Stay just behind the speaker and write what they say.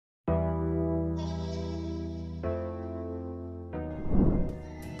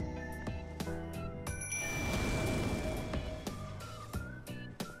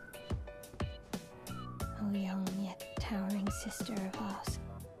sister of ours.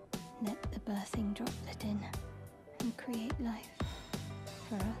 Let the birthing droplet in and create life.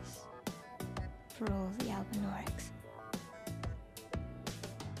 For us. For all the Albinorics.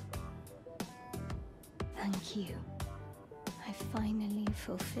 Thank you. I finally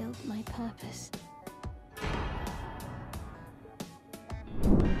fulfilled my purpose.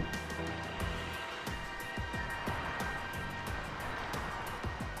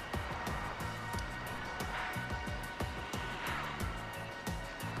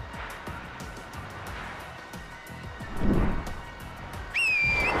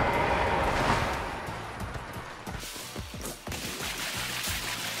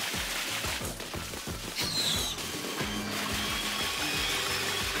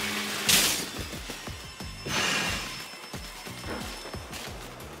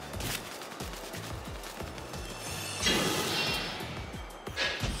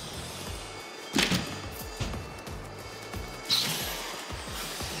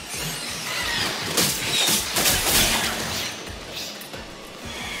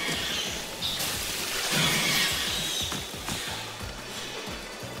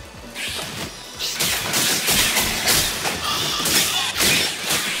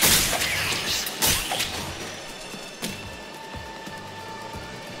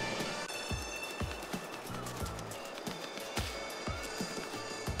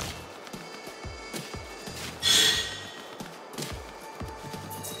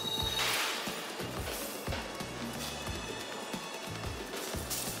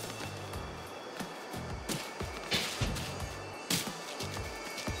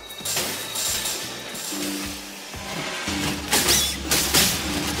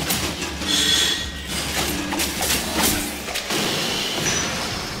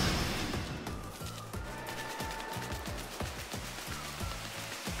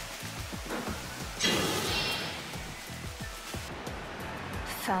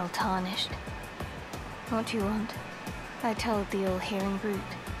 Foul tarnished. What do you want? I told the all-hearing brute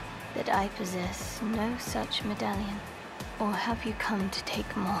that I possess no such medallion. Or have you come to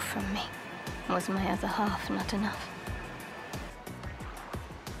take more from me? Was my other half not enough?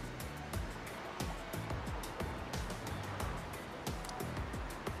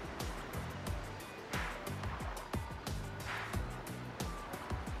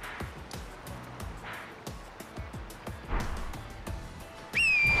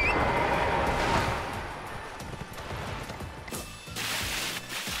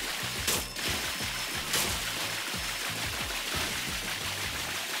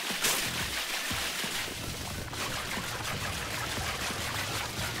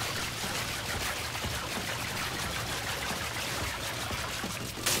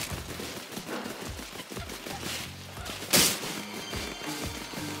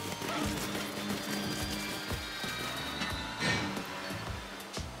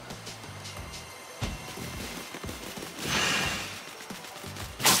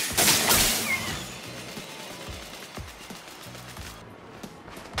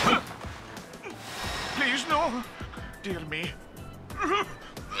 Please, no. Dear me.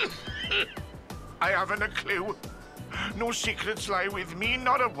 I haven't a clue. No secrets lie with me,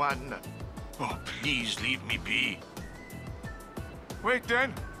 not a one. Oh, please leave me be. Wait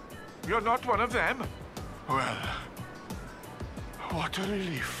then. You're not one of them? Well, what a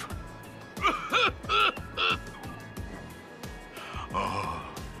relief. Oh,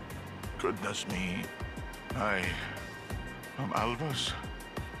 goodness me. I am Albus,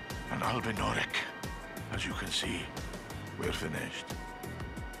 an Albinoric. As you can see, we're finished.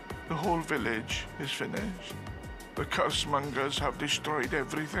 The whole village is finished. The cursemongers have destroyed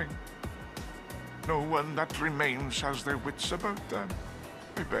everything. No one that remains has their wits about them.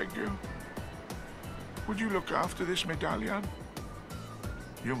 I beg you. Would you look after this medallion?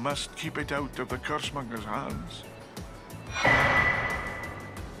 You must keep it out of the cursemongers' hands.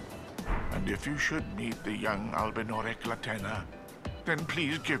 And if you should meet the young Albinoric Latenna, then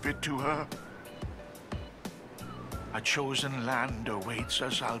please give it to her. A chosen land awaits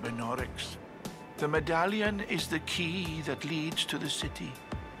us Albinorics. The medallion is the key that leads to the city.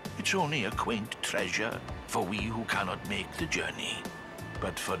 It's only a quaint treasure for we who cannot make the journey.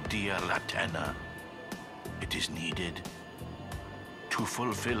 But for dear Latenna, it is needed to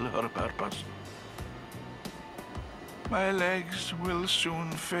fulfill her purpose. My legs will soon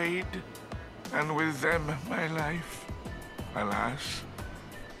fade, and with them my life. Alas,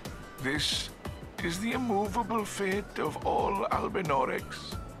 this is the immovable fate of all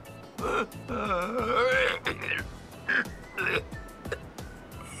Albinorics.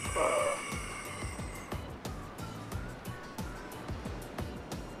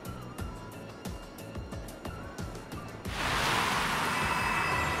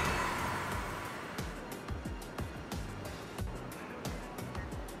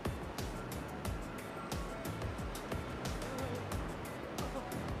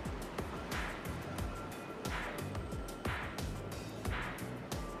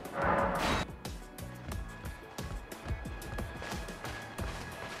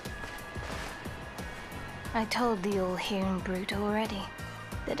 I told the all-hearing brute already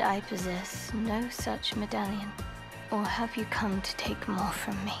that I possess no such medallion. Or have you come to take more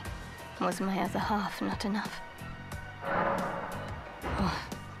from me? Was my other half not enough? Oh,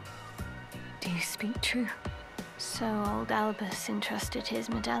 do you speak true? So old Albus entrusted his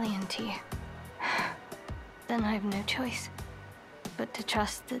medallion to you. Then I have no choice but to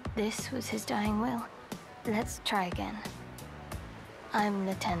trust that this was his dying will. Let's try again. I'm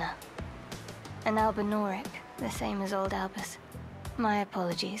Latenna, an Albinoric, the same as old Albus. My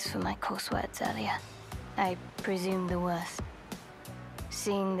apologies for my coarse words earlier. I presume the worst.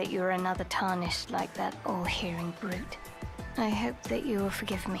 Seeing that you're another tarnished like that all-hearing brute, I hope that you will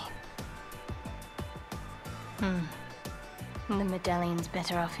forgive me. The medallion's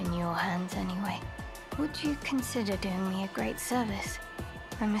better off in your hands anyway. Would you consider doing me a great service?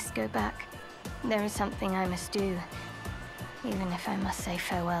 I must go back. There is something I must do, even if I must say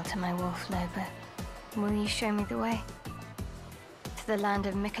farewell to my wolf Lobo. Will you show me the way? To the land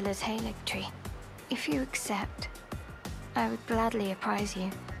of Miquella's Halig tree. If you accept, I would gladly apprise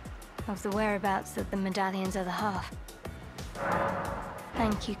you of the whereabouts of the medallion's other half.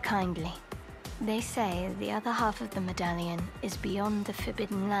 Thank you kindly. They say the other half of the medallion is beyond the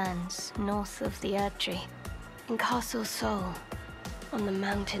Forbidden Lands, north of the Erd Tree, in Castle Sol, on the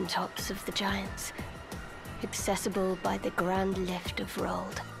mountain tops of the Giants, accessible by the Grand Lift of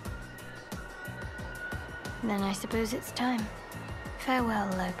Rold. Then I suppose it's time. Farewell,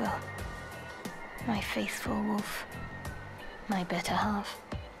 Lobo. My faithful wolf. My better half.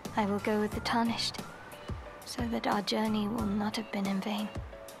 I will go with the Tarnished, so that our journey will not have been in vain.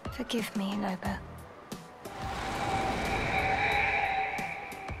 Forgive me, Lobo.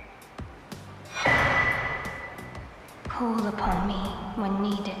 Call upon me when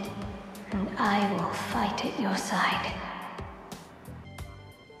needed, and I will fight at your side.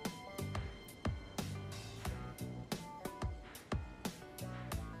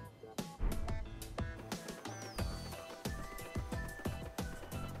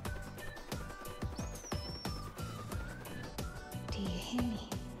 Do you hear me?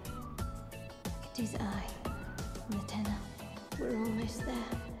 It is I, Latenna. We're almost there.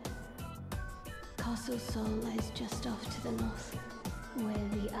 Castle Sol lies just off to the north, where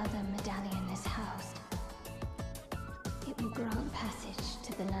the other medallion is housed. It will grant passage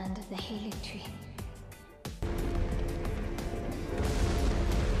to the land of the Halig tree.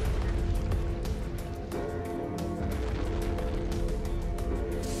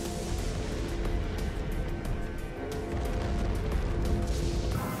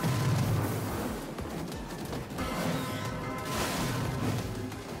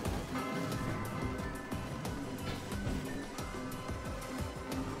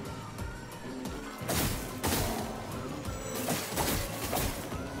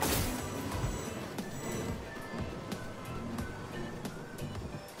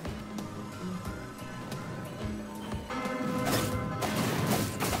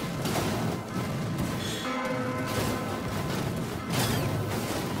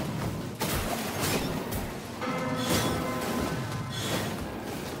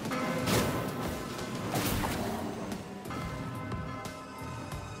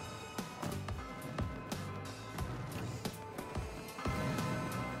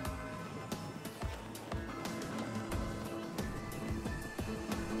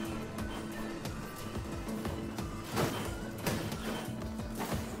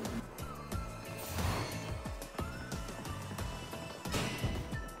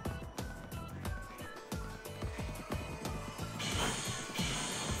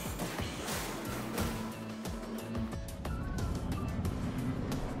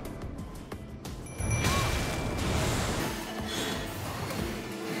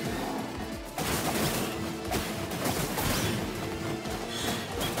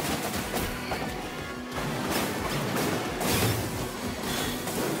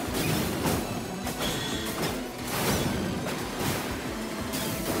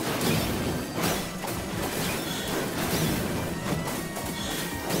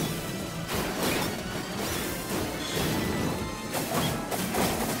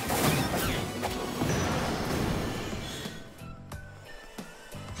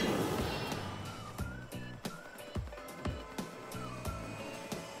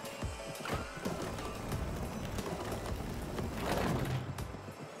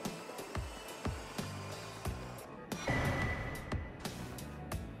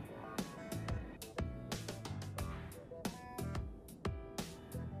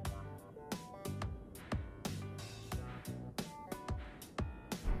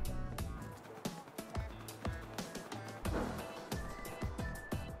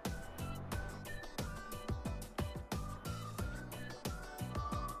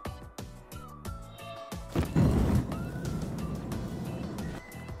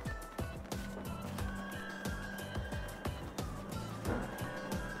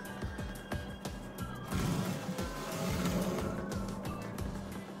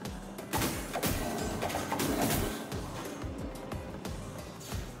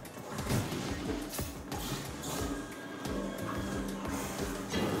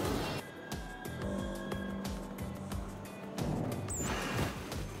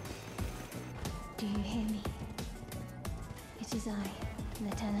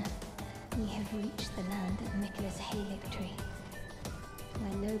 Latenna, we have reached the land of Michaela's Halig tree,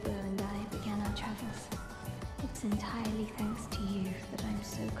 where Lobo and I began our travels. It's entirely thanks to you that I'm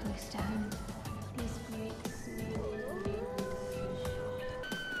so close to home. These great sweet...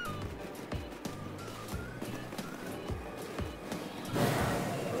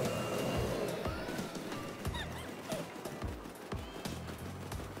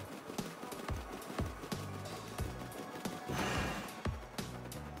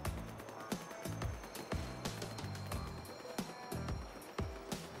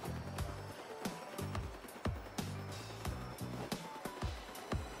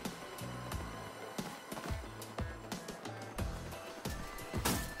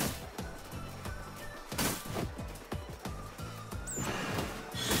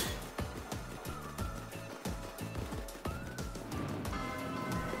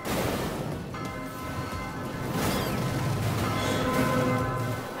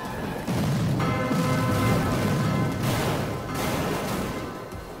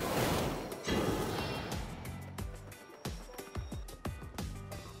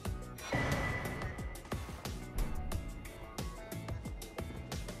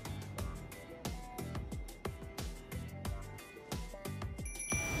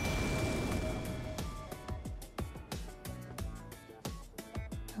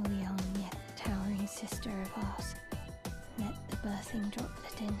 O young yet towering sister of ours, let the birthing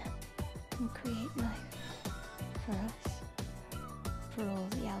droplet in and create life for us, for all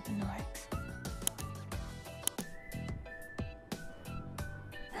the Albinorics.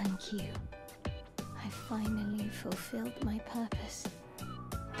 Thank you. I finally fulfilled my purpose.